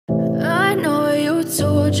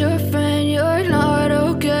told your friend you're not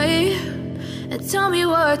okay? And tell me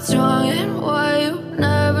what's wrong and why you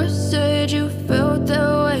never said you felt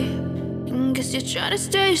that way. And guess you're trying to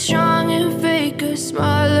stay strong and fake a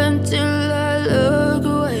smile until I look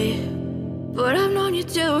away. But I've known you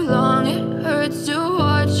too long, it hurts to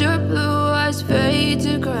watch your blue eyes fade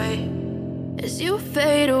to gray as you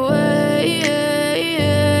fade away,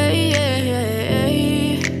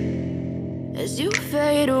 as you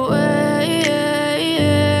fade away.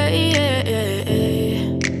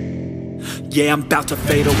 Yeah, I'm about to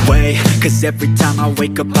fade away, cause every time I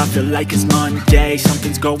wake up I feel like it's Monday.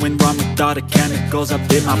 Something's going wrong with all the chemicals up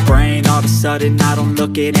in my brain. All of a sudden I don't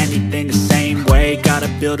look at anything the same way. Got a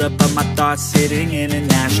buildup of my thoughts sitting in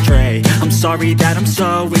an ashtray. I'm sorry that I'm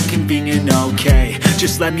so inconvenient, okay?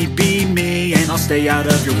 Just let me be me and I'll stay out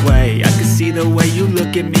of your way. I can see the way you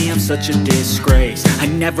look at me, I'm such a disgrace. I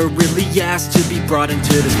never really asked to be brought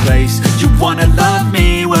into this place. You wanna love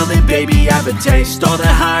me? Well then baby I have a taste. All the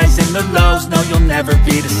highs and the lows, no you'll never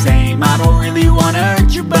be the same. I don't really wanna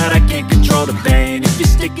hurt you but I can't control the pain. If you're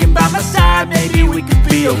sticking by my side maybe we could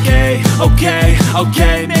be okay.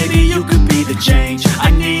 Okay, maybe you could be the change I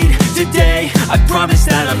need today. I promise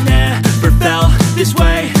that I've never felt this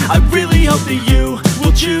way. I really hope that you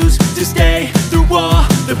will choose to stay through all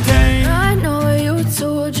the pain. I know you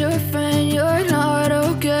told your friend you're not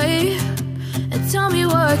okay. And tell me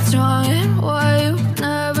what's wrong and why you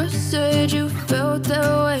never said you felt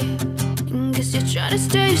that way. And guess you're trying to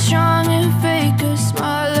stay strong and fake a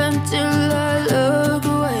smile until I look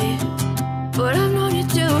away. But I've known you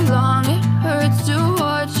too long, it hurts to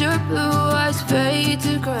watch your blue eyes fade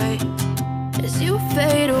to gray as you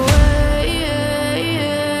fade away,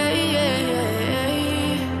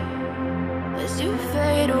 as you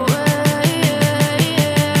fade away,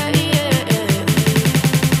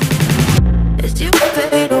 as you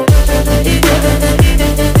fade away.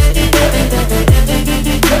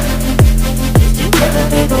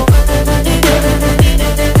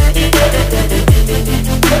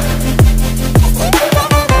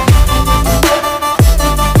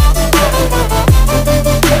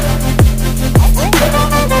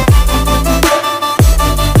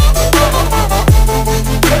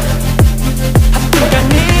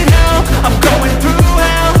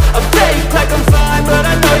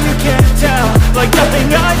 Like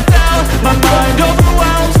nothing I felt, my mind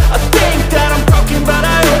overwhelms. I think that I'm broken, but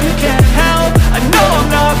I hope you can't help. I know I'm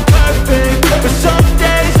not perfect, but some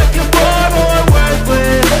days I feel far more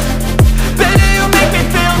worthless. Baby, you make me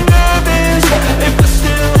feel nervous. If I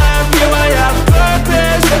still have you, I have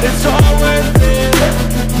purpose. It's all worth it.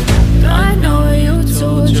 I know you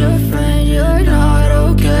told your friend you're not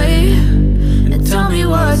okay. And tell me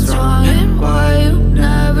what's wrong and why you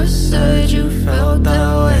never said you felt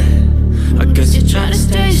that way. I guess you're trying to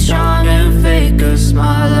stay strong and fake a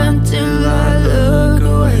smile until I look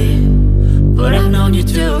away. But I've known you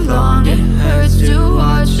too long, it hurts to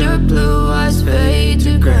watch your blue eyes fade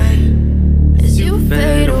to gray as you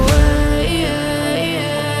fade away,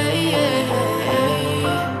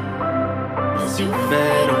 as you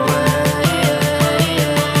fade away,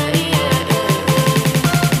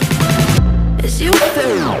 as you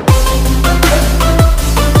fade away.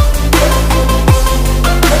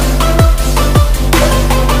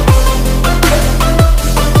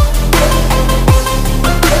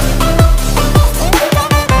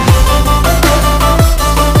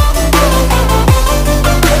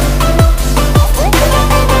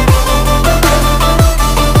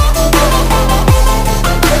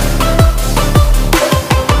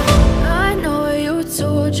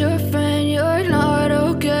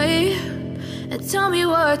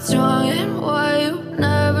 What's wrong and why you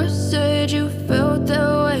never said you felt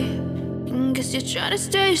that way. And guess you're trying to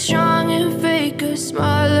stay strong and fake a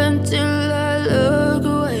smile until I look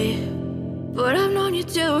away. But I've known you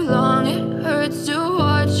too long, it hurts to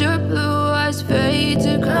watch your blue eyes fade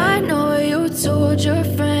to gray. I know you told your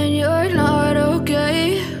friend you're not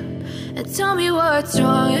okay. And tell me what's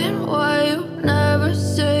wrong and why you never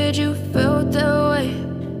said you felt that way.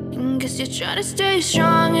 Guess you're trying to stay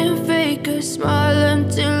strong and fake a smile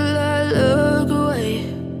until I look away.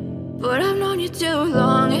 But I've known you too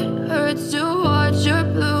long, it hurts to watch your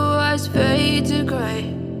blue eyes fade to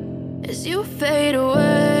gray as you fade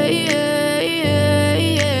away,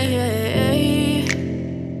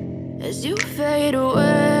 as you fade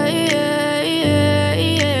away.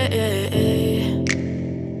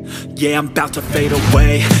 Yeah, I'm about to fade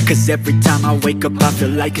away, cause every time I wake up I feel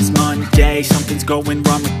like it's Monday. Something's going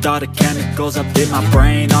wrong with all the chemicals up in my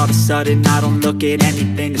brain. All of a sudden I don't look at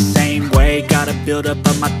anything the same way. Got a buildup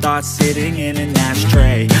of my thoughts sitting in an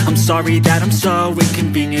ashtray. I'm sorry that I'm so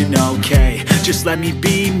inconvenient, okay? Just let me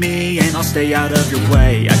be me and I'll stay out of your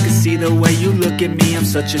way. I can see the way you look at me, I'm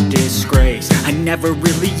such a disgrace. I never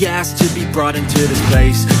really asked to be brought into this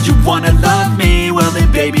place. You wanna love me? Well then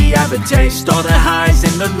baby, have a taste. All the highs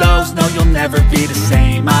and the lows, no you'll never be the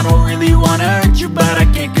same. I don't really wanna hurt you, but I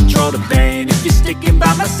can't control the pain. If you're sticking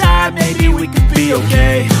by my side, maybe we could be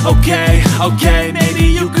okay. Okay, maybe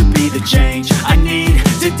you could be the change I need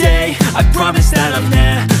today. I promise that I've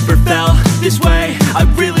never felt this way. I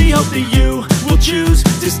really hope that you will choose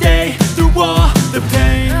to stay through all the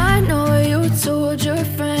pain. I know you told your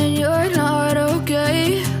friend you're not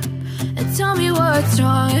okay, and tell me what's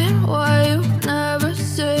wrong and why you never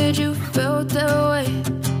said you felt that way.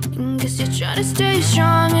 And guess you're trying to stay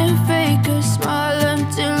strong and fake a smile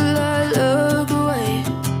until I look away.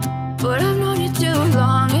 But I've known you too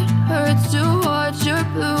long, it hurts to watch your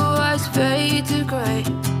blue eyes fade to gray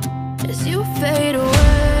as you fade away.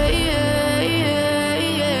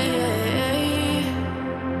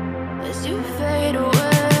 As you fade away.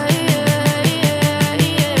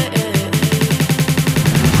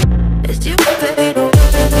 As you fade away.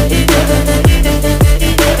 As you fade away.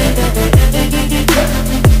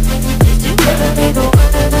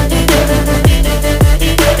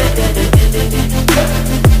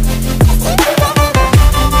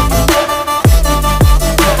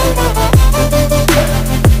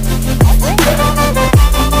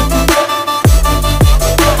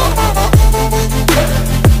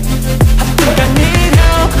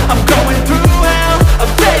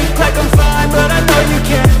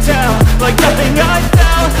 Like nothing I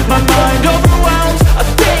found, my mind overwhelms. I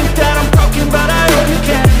think that I'm broken, but I hope you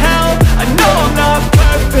can't help. I know I'm not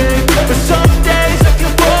perfect, but some days I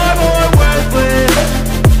feel far more worthless.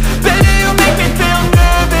 Baby, you make me feel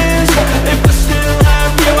nervous. If I still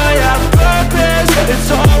have you, I have purpose. It's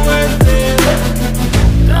all worth it.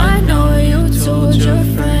 I know you told your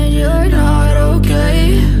friend you're not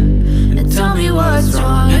okay, and tell me what's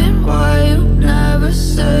wrong and why you never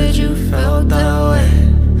said you felt that way.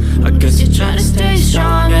 I guess you're trying to stay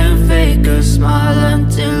strong and fake a smile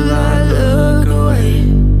until I look away.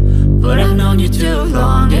 But I've known you too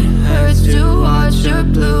long, it hurts to watch your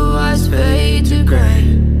blue eyes fade to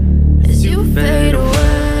gray as you fade